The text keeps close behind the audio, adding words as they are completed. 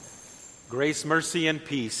Grace, mercy, and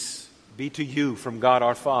peace be to you from God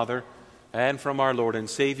our Father and from our Lord and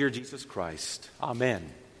Savior Jesus Christ. Amen.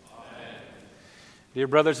 Amen. Dear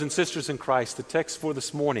brothers and sisters in Christ, the text for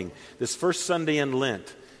this morning, this first Sunday in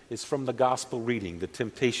Lent, is from the Gospel reading, the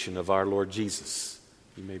temptation of our Lord Jesus.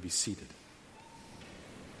 You may be seated.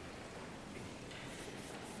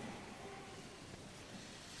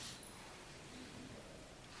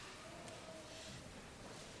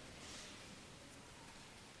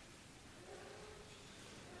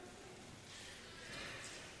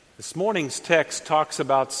 This morning's text talks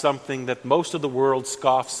about something that most of the world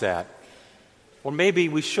scoffs at, or maybe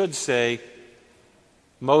we should say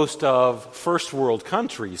most of first world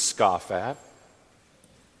countries scoff at,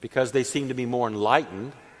 because they seem to be more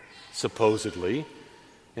enlightened, supposedly,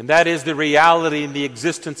 and that is the reality and the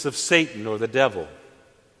existence of Satan or the devil.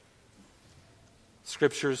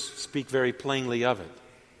 Scriptures speak very plainly of it.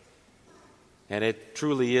 And it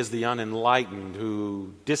truly is the unenlightened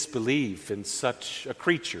who disbelieve in such a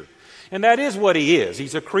creature. And that is what he is.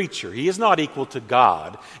 He's a creature. He is not equal to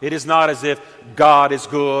God. It is not as if God is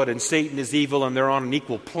good and Satan is evil and they're on an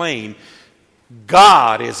equal plane.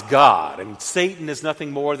 God is God, and Satan is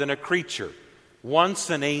nothing more than a creature. Once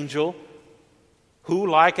an angel who,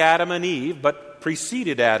 like Adam and Eve, but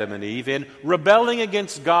preceded Adam and Eve in rebelling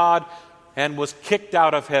against God and was kicked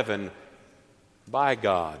out of heaven by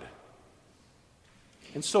God.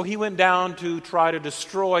 And so he went down to try to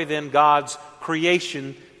destroy then God's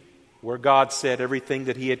creation, where God said everything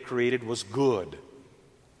that he had created was good.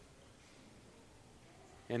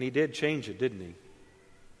 And he did change it, didn't he?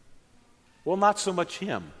 Well, not so much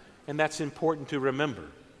him, and that's important to remember.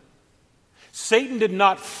 Satan did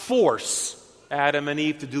not force Adam and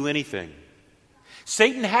Eve to do anything.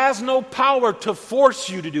 Satan has no power to force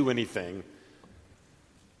you to do anything.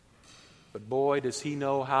 But boy, does he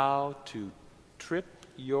know how to trip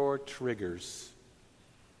your triggers,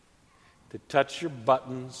 to touch your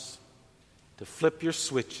buttons, to flip your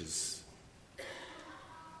switches.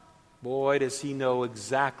 Boy, does he know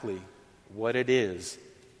exactly what it is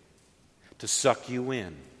to suck you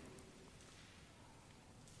in.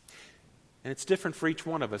 And it's different for each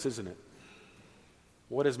one of us, isn't it?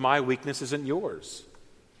 What is my weakness isn't yours.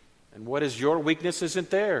 And what is your weakness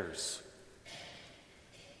isn't theirs.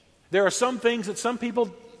 There are some things that some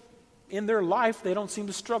people in their life they don't seem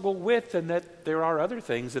to struggle with, and that there are other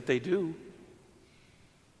things that they do.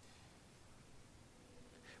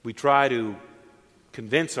 We try to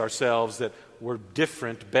convince ourselves that we're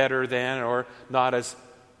different, better than, or not as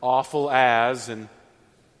awful as, and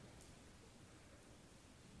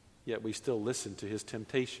yet we still listen to his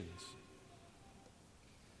temptations.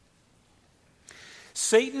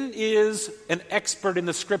 Satan is an expert in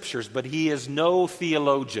the Scriptures, but he is no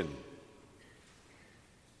theologian.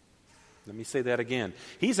 Let me say that again.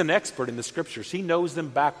 He's an expert in the Scriptures. He knows them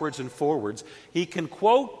backwards and forwards. He can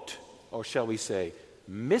quote, or shall we say,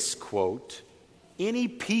 misquote, any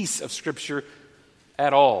piece of Scripture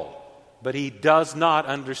at all. But he does not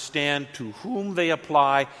understand to whom they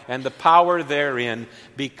apply and the power therein,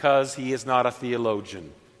 because he is not a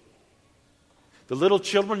theologian. The little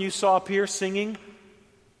children you saw up here singing,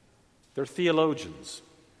 they're theologians.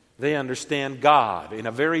 They understand God in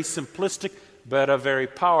a very simplistic but a very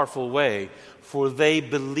powerful way, for they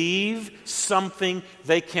believe something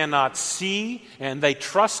they cannot see, and they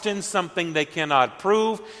trust in something they cannot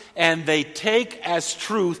prove, and they take as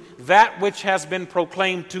truth that which has been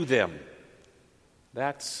proclaimed to them.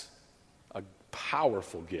 That's a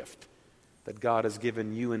powerful gift that God has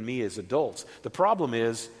given you and me as adults. The problem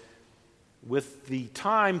is, with the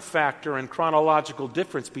time factor and chronological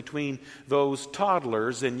difference between those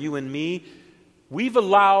toddlers and you and me, we've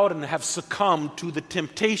allowed and have succumbed to the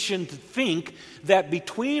temptation to think that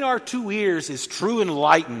between our two ears is true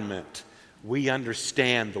enlightenment. We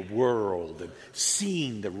understand the world and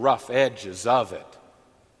seeing the rough edges of it.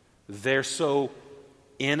 They're so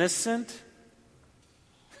innocent.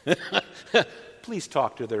 Please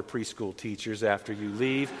talk to their preschool teachers after you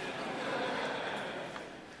leave.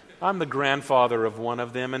 I'm the grandfather of one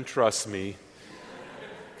of them, and trust me,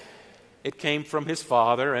 it came from his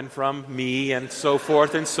father and from me and so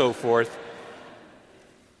forth and so forth.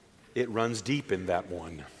 It runs deep in that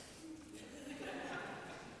one.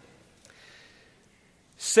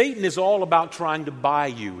 Satan is all about trying to buy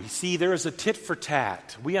you. You see, there is a tit for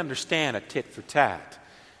tat. We understand a tit for tat.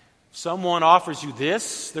 If someone offers you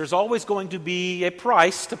this, there's always going to be a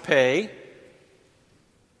price to pay.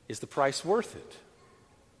 Is the price worth it?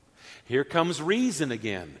 Here comes reason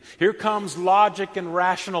again. Here comes logic and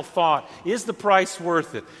rational thought. Is the price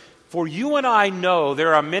worth it? For you and I know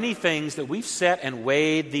there are many things that we've set and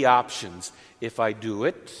weighed the options. if I do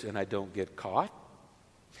it and I don't get caught?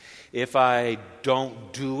 If I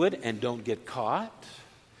don't do it and don't get caught?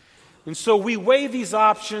 And so we weigh these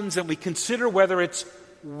options and we consider whether it's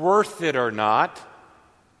worth it or not.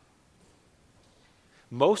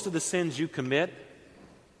 Most of the sins you commit,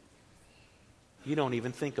 you don't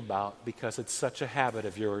even think about because it's such a habit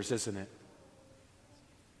of yours, isn't it?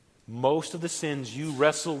 Most of the sins you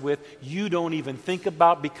wrestle with, you don't even think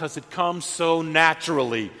about because it comes so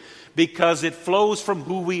naturally, because it flows from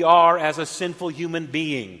who we are as a sinful human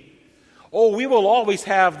being. Oh, we will always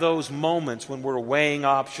have those moments when we're weighing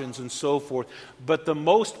options and so forth, but the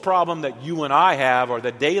most problem that you and I have are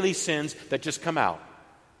the daily sins that just come out.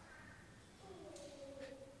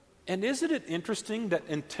 And isn't it interesting that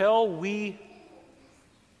until we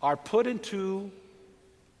are put into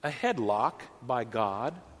a headlock by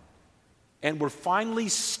God, and we're finally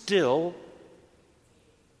still,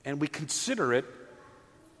 and we consider it,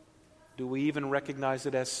 do we even recognize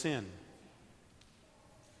it as sin?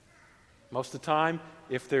 Most of the time,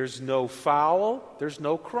 if there's no foul, there's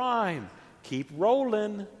no crime. Keep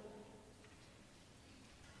rolling.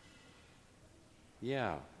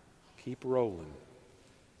 Yeah, keep rolling.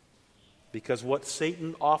 Because what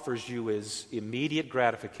Satan offers you is immediate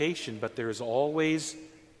gratification, but there is always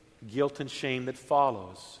guilt and shame that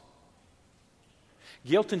follows.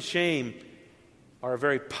 Guilt and shame are a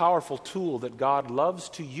very powerful tool that God loves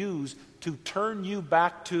to use to turn you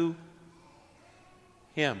back to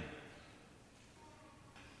Him.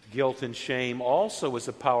 Guilt and shame also is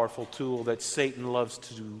a powerful tool that Satan loves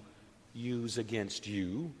to use against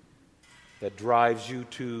you, that drives you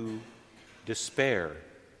to despair.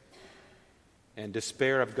 And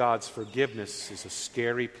despair of God's forgiveness is a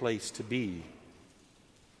scary place to be.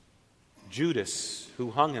 Judas, who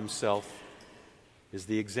hung himself, is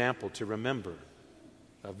the example to remember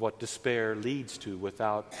of what despair leads to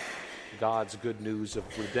without God's good news of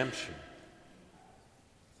redemption.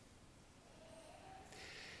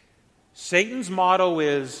 Satan's motto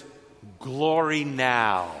is glory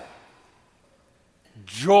now,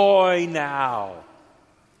 joy now,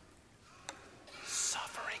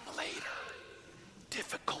 suffering later,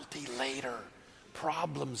 difficulty later,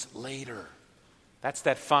 problems later. That's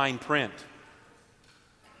that fine print.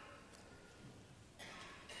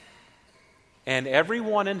 And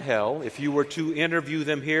everyone in hell, if you were to interview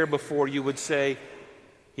them here before, you would say,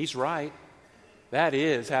 he's right. That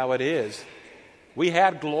is how it is. We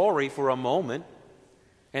had glory for a moment,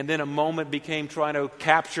 and then a moment became trying to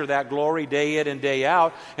capture that glory day in and day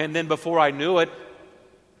out, and then before I knew it,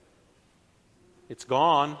 it's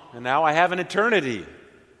gone, and now I have an eternity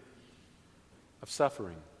of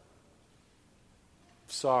suffering,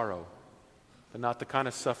 of sorrow, but not the kind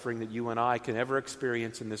of suffering that you and I can ever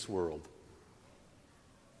experience in this world.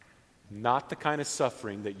 Not the kind of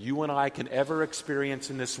suffering that you and I can ever experience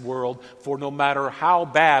in this world, for no matter how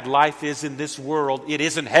bad life is in this world, it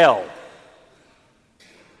isn't hell.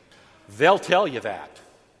 They'll tell you that.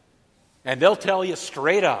 And they'll tell you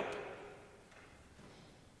straight up.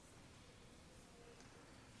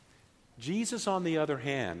 Jesus, on the other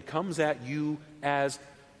hand, comes at you as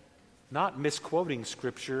not misquoting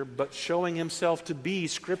Scripture, but showing Himself to be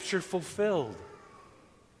Scripture fulfilled.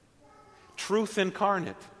 Truth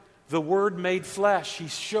incarnate. The Word made flesh. He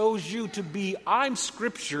shows you to be, I'm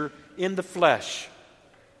Scripture in the flesh.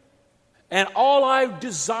 And all I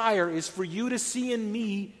desire is for you to see in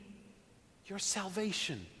me your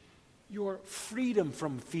salvation, your freedom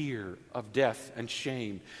from fear of death and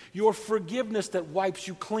shame, your forgiveness that wipes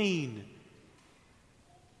you clean.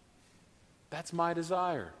 That's my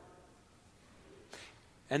desire.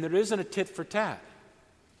 And there isn't a tit for tat.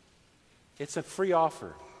 It's a free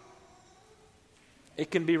offer. It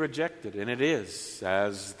can be rejected, and it is,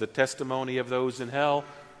 as the testimony of those in hell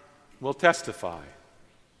will testify.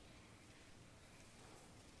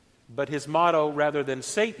 But his motto, rather than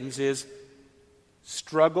Satan's, is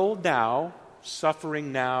struggle now,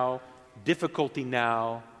 suffering now, difficulty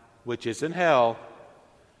now, which is in hell,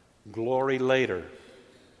 glory later.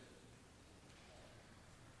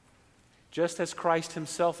 Just as Christ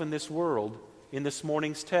Himself in this world, in this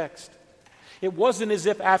morning's text. It wasn't as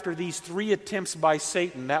if after these 3 attempts by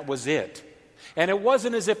Satan, that was it. And it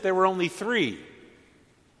wasn't as if there were only 3.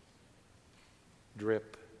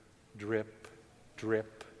 Drip, drip,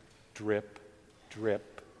 drip, drip,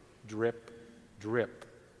 drip, drip, drip.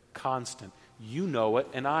 Constant. You know it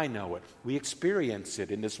and I know it. We experience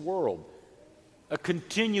it in this world. A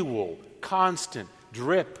continual, constant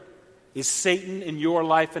drip is Satan in your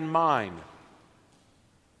life and mine.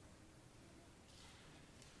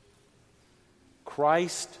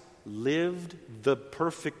 Christ lived the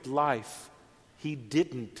perfect life. He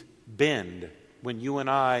didn't bend when you and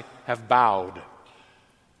I have bowed.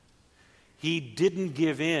 He didn't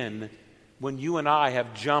give in when you and I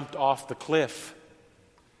have jumped off the cliff.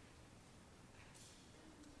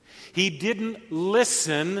 He didn't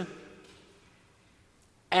listen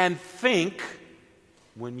and think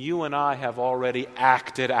when you and I have already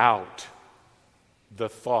acted out the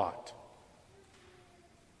thought.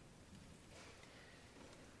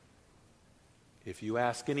 If you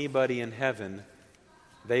ask anybody in heaven,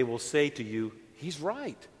 they will say to you, he's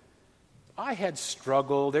right. I had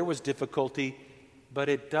struggle, there was difficulty, but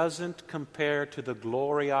it doesn't compare to the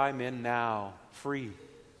glory I'm in now, free.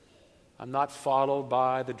 I'm not followed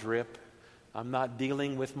by the drip. I'm not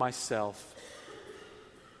dealing with myself.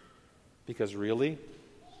 Because really,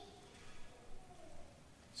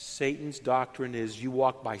 Satan's doctrine is you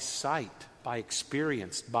walk by sight, by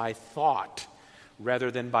experience, by thought,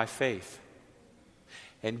 rather than by faith.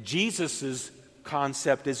 And Jesus'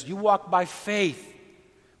 concept is you walk by faith,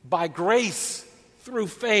 by grace, through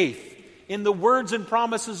faith, in the words and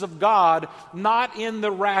promises of God, not in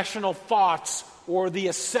the rational thoughts or the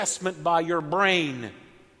assessment by your brain.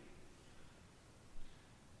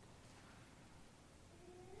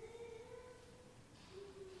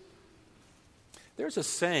 There's a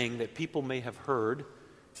saying that people may have heard,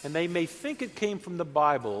 and they may think it came from the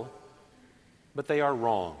Bible, but they are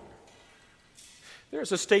wrong.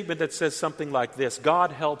 There's a statement that says something like this: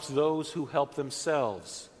 God helps those who help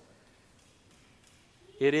themselves.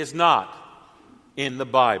 It is not in the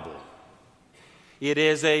Bible. It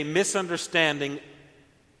is a misunderstanding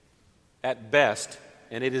at best,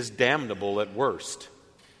 and it is damnable at worst.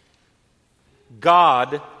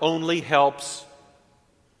 God only helps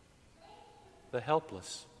the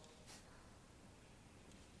helpless.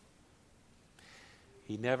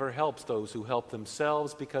 He never helps those who help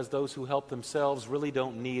themselves, because those who help themselves really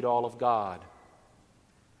don't need all of God.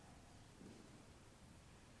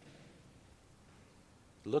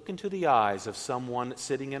 Look into the eyes of someone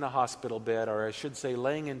sitting in a hospital bed, or I should say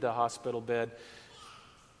laying into a hospital bed,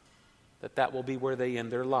 that will be where they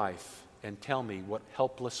end their life, and tell me what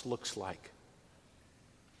helpless looks like.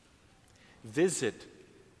 Visit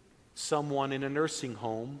someone in a nursing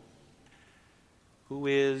home who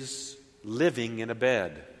is living in a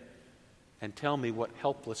bed, and tell me what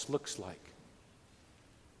helpless looks like.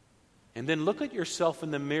 And then look at yourself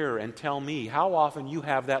in the mirror and tell me how often you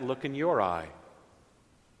have that look in your eye.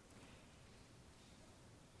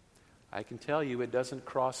 I can tell you it doesn't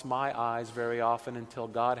cross my eyes very often until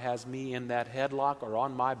God has me in that headlock or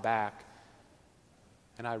on my back,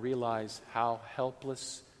 and I realize how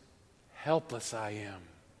helpless I am.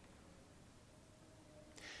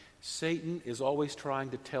 Satan is always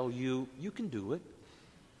trying to tell you, you can do it.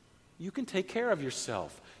 You can take care of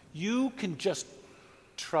yourself. You can just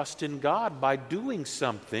trust in God by doing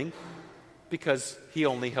something, because He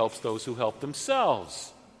only helps those who help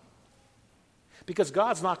themselves. Because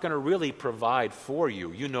God's not going to really provide for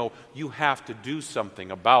you. You know, you have to do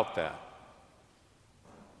something about that.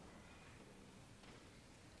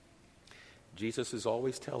 Jesus is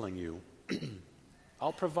always telling you,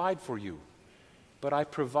 I'll provide for you. But I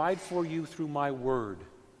provide for you through my word.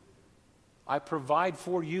 I provide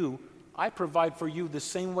for you the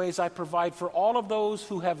same ways I provide for all of those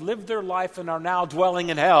who have lived their life and are now dwelling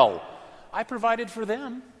in hell. I provided for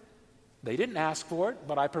them. They didn't ask for it,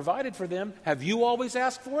 but I provided for them. Have you always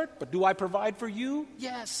asked for it? But do I provide for you?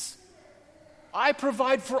 Yes. I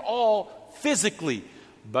provide for all physically,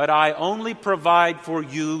 but I only provide for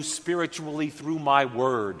you spiritually through my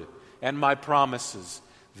word and my promises.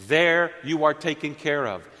 There you are taken care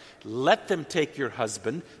of. Let them take your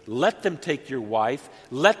husband. Let them take your wife.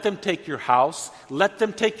 Let them take your house. Let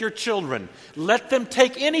them take your children. Let them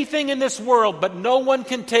take anything in this world, but no one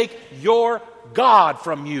can take your God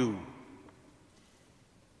from you.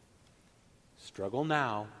 Struggle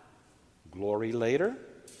now, glory later.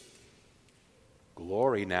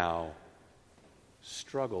 Glory now,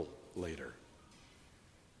 struggle later.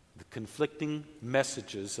 The conflicting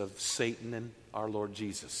messages of Satan and our Lord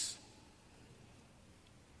Jesus.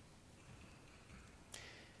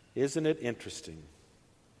 Isn't it interesting?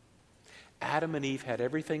 Adam and Eve had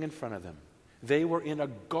everything in front of them. They were in a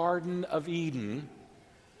Garden of Eden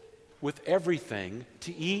with everything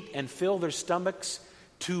to eat and fill their stomachs,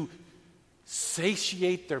 to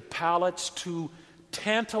satiate their palates, to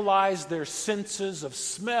tantalize their senses of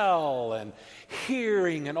smell and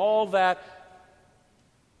hearing and all that.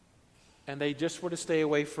 And they just were to stay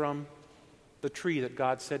away from the tree that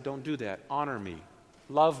God said, don't do that. Honor me,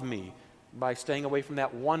 love me, by staying away from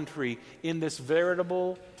that one tree in this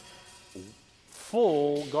veritable,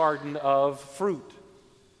 full garden of fruit.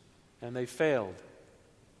 And they failed.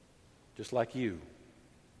 just like you,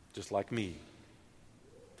 just like me.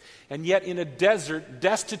 And yet in a desert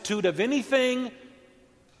destitute of anything,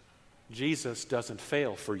 Jesus doesn't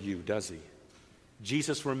fail for you, does he?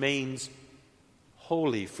 Jesus remains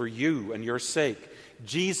holy for you and your sake.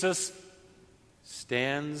 Jesus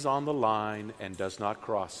stands on the line and does not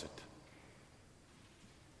cross it,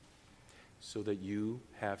 so that you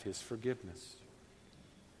have his forgiveness.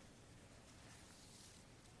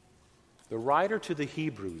 The writer to the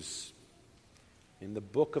Hebrews in the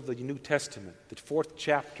book of the New Testament, the 4th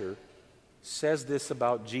chapter, says this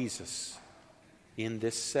about Jesus in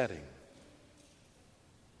this setting.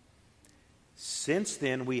 Since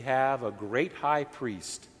then we have a great high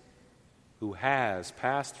priest who has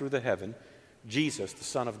passed through the heaven, Jesus, the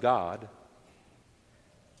Son of God.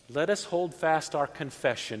 Let us hold fast our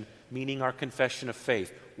confession, meaning our confession of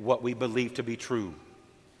faith, what we believe to be true.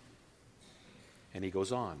 And he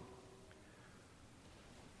goes on.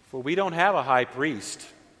 For we don't have a high priest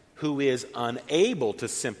who is unable to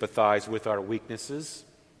sympathize with our weaknesses,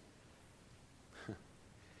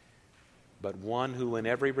 but one who in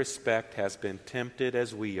every respect has been tempted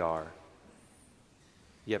as we are,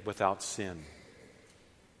 yet without sin.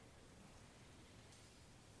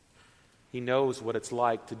 He knows what it's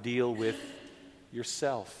like to deal with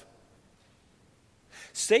yourself.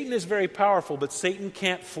 Satan is very powerful, but Satan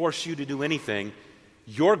can't force you to do anything.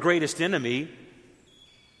 Your greatest enemy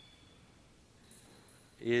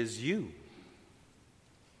is you.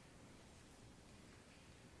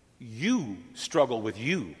 You struggle with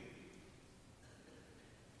you.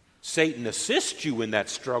 Satan assists you in that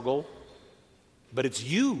struggle, but it's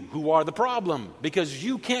you who are the problem because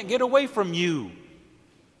you can't get away from you.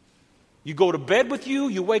 You go to bed with you,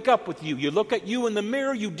 you wake up with you. You look at you in the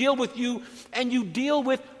mirror, you deal with you, and you deal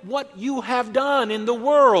with what you have done in the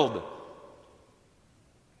world.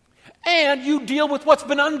 And you deal with what's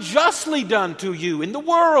been unjustly done to you in the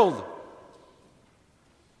world.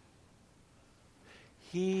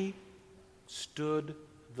 He stood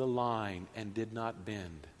the line and did not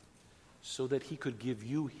bend, so that he could give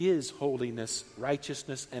you his holiness,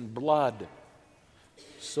 righteousness, and blood.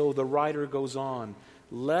 So the writer goes on,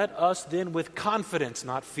 let us then with confidence,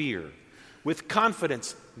 not fear, with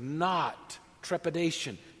confidence, not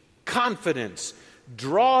trepidation, confidence,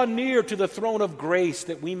 draw near to the throne of grace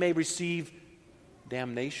that we may receive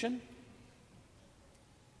damnation,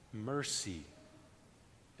 mercy,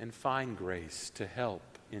 and find grace to help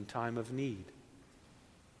in time of need.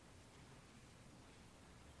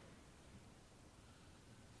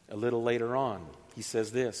 A little later on, he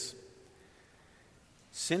says this,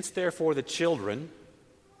 since therefore the children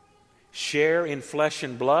share in flesh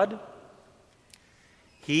and blood,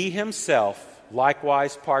 he himself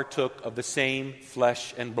likewise partook of the same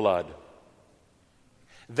flesh and blood,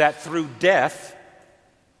 that through death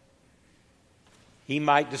he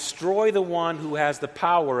might destroy the one who has the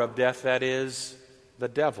power of death, that is, the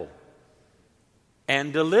devil,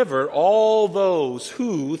 and deliver all those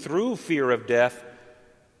who, through fear of death,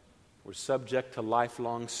 were subject to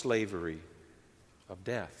lifelong slavery of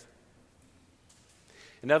death.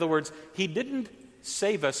 In other words, he didn't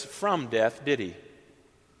save us from death, did he?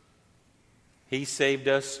 He saved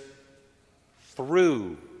us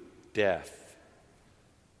through death.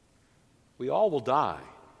 We all will die,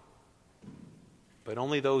 but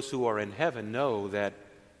only those who are in heaven know that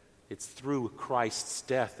it's through Christ's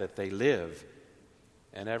death that they live,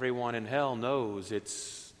 and everyone in hell knows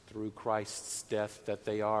it's through Christ's death that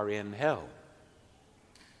they are in hell.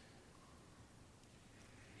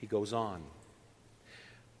 He goes on,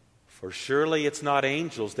 for surely it's not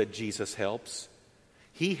angels that Jesus helps.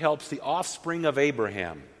 He helps the offspring of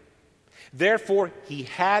Abraham. Therefore, he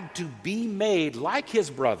had to be made like his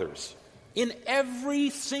brothers in every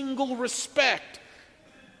single respect,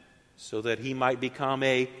 so that he might become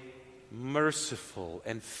a merciful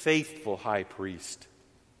and faithful high priest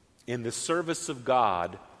in the service of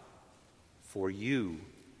God for you,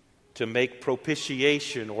 to make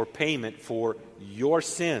propitiation or payment for your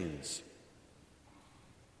sins.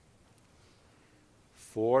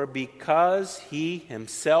 For because he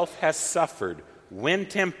himself has suffered when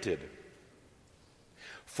tempted,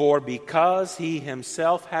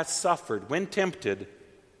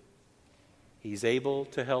 he's able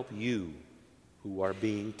to help you who are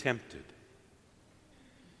being tempted.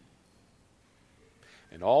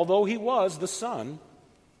 And although he was the Son,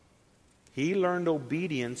 he learned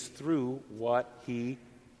obedience through what he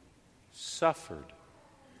suffered.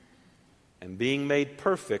 And being made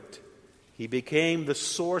perfect, he became the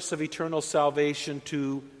source of eternal salvation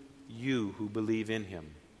to you who believe in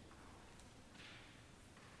him.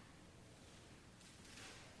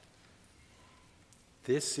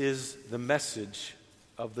 This is the message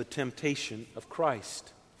of the temptation of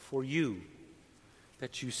Christ for you,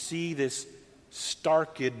 that you see this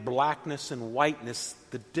starked blackness and whiteness,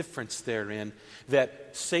 the difference therein, that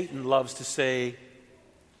Satan loves to say,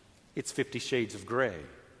 it's 50 shades of gray.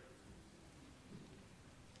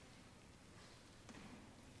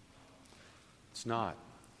 It's not.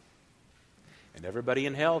 And everybody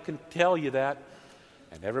in hell can tell you that,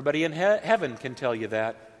 and everybody in heaven can tell you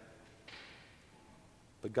that.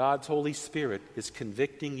 But God's Holy Spirit is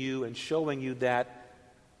convicting you and showing you that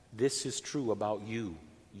this is true about you.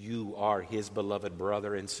 You are His beloved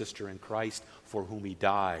brother and sister in Christ, for whom He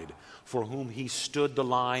died, for whom He stood the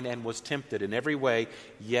line and was tempted in every way,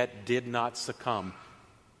 yet did not succumb,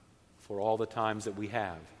 for all the times that we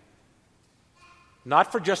have.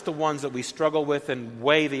 Not for just the ones that we struggle with and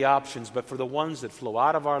weigh the options, but for the ones that flow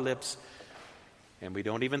out of our lips and we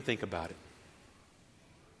don't even think about it.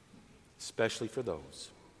 Especially for those.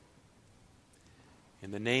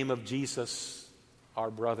 In the name of Jesus,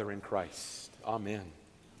 our brother in Christ. Amen.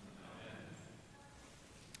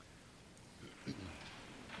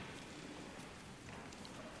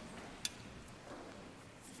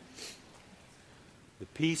 The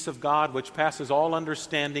peace of God, which passes all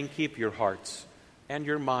understanding, keep your hearts and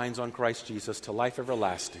your minds on Christ Jesus to life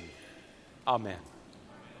everlasting. Amen.